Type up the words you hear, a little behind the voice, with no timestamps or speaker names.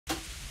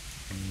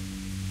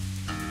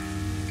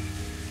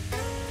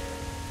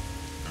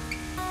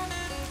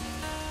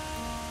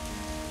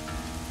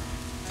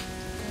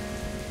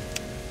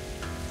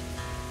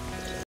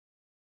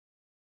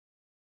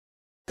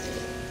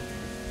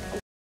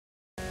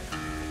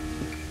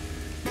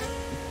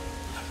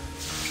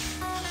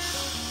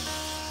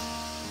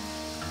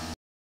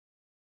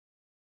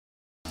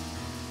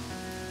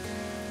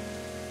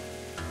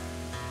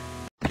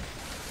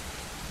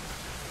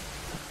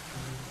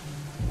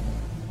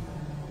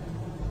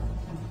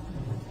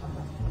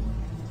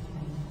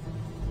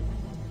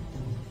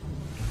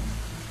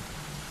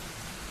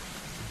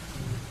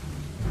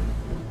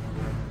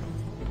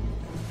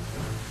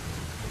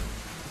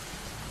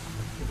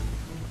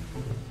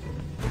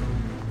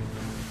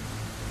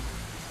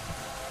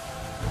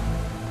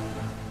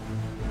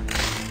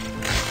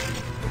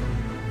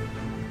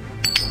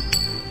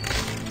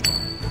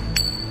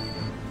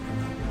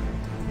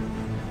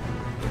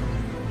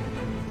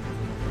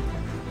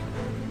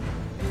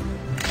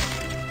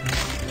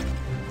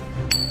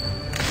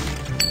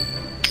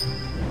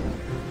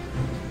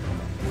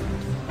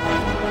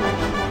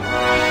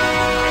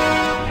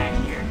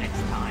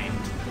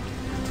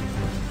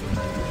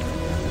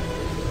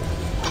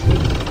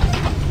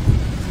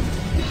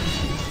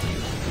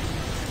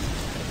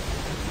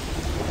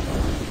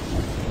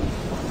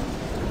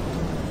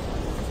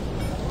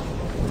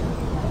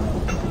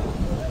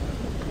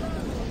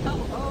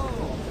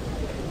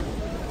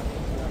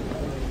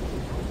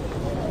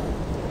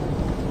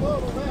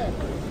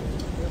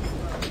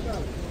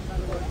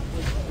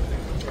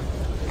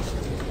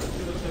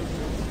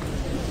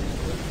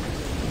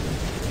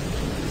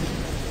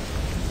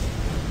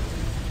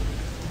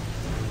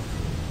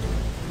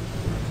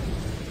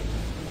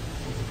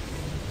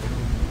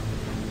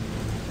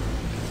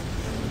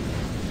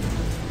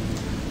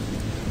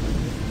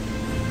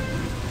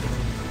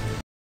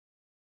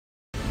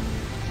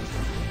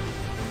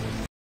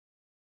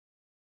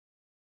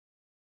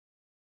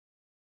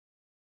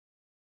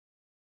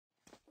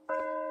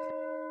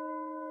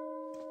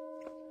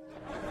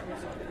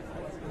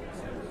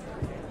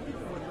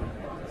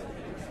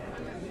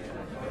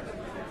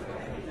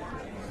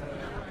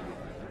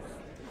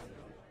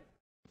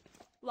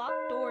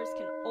Locked doors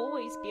can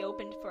always be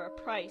opened for a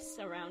price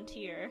around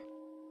here.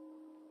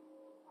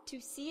 To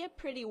see a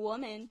pretty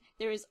woman,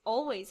 there is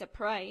always a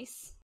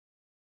price.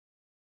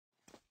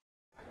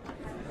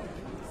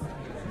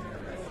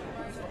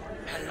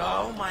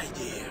 Hello, my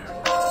dear.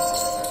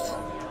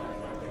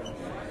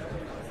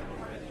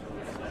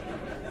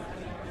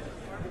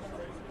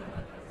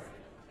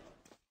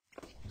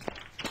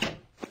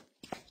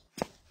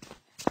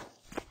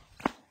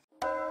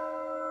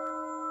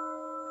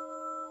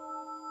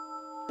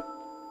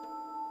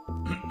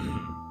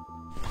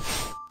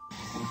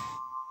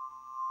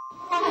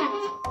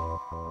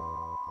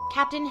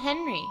 Captain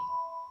Henry,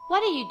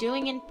 what are you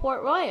doing in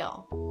Port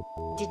Royal?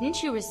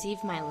 Didn't you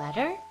receive my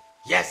letter?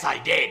 Yes, I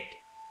did.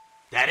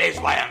 That is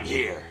why I'm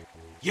here.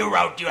 You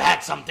wrote you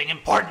had something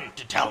important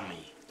to tell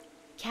me.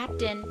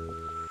 Captain,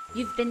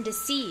 you've been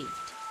deceived.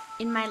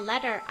 In my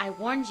letter, I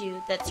warned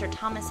you that Sir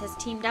Thomas has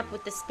teamed up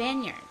with the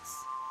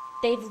Spaniards.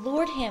 They've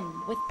lured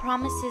him with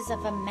promises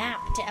of a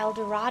map to El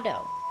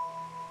Dorado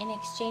in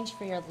exchange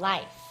for your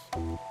life.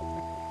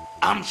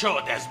 I'm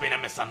sure there's been a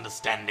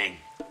misunderstanding.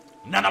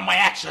 None of my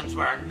actions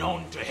were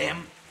unknown to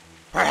him.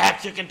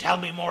 Perhaps you can tell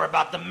me more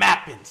about the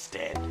map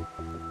instead.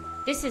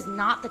 This is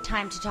not the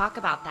time to talk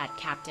about that,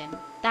 Captain.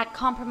 That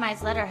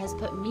compromised letter has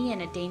put me in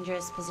a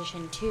dangerous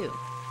position, too.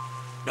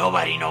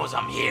 Nobody knows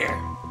I'm here.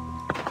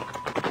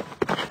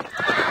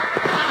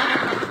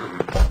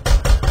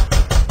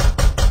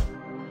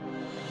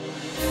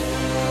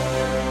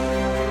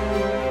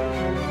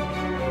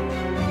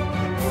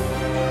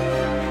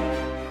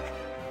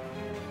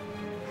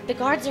 The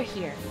guards are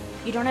here.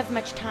 You don't have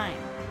much time.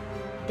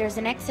 There's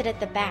an exit at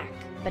the back,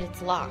 but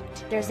it's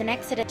locked. There's an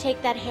exit. Take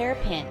that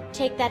hairpin.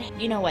 Take that.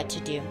 You know what to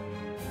do.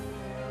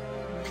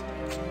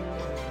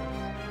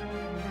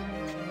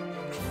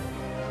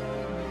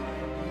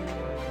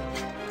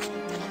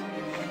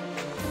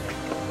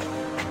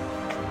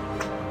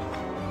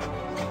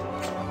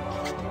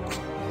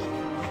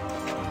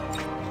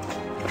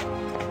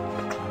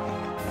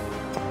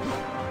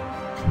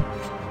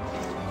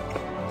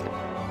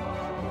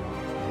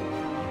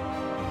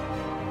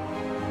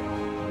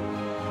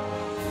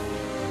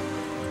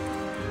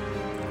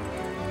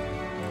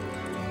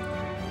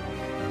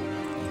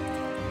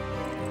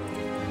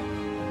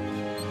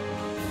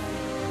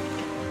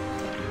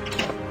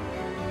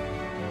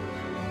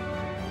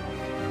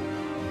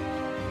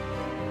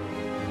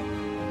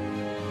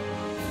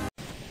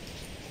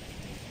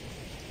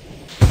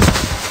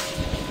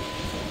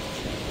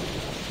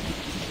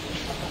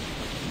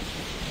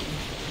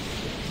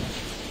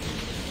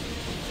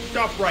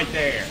 Stop right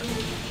there.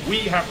 We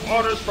have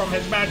orders from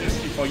His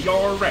Majesty for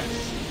your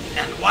arrest.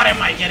 And what am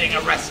I getting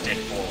arrested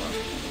for?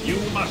 You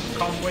must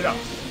come with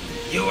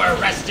us. You are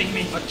arresting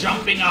me for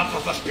jumping off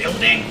of a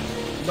building?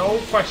 No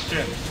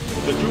question.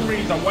 The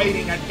juries are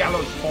waiting at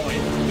Gallows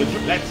Point.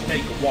 Let's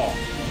take a walk.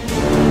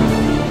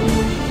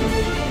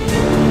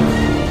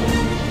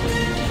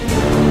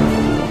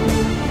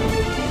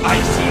 I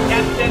see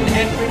Captain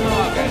Henry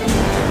Morgan.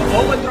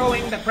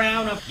 Overthrowing the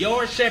crown of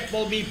your ship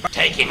will be...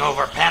 Taking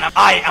over Panama.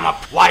 I am a...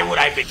 Why would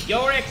I be...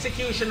 Your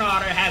execution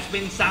order has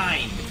been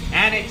signed,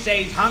 and it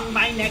says hung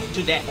my neck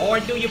to death. Or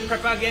do you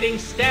prefer getting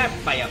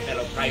stabbed by a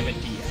fellow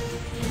privateer?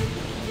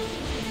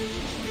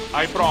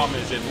 I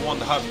promise it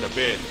won't hurt a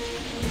bit.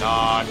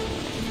 None.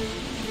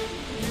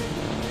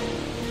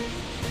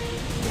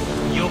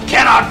 You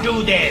cannot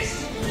do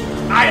this!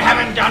 I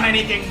haven't done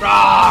anything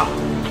wrong!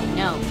 I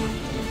know.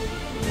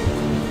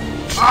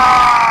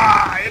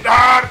 Ah! It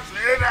hurts!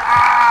 It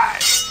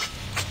hurts!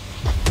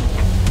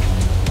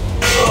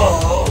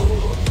 Oh.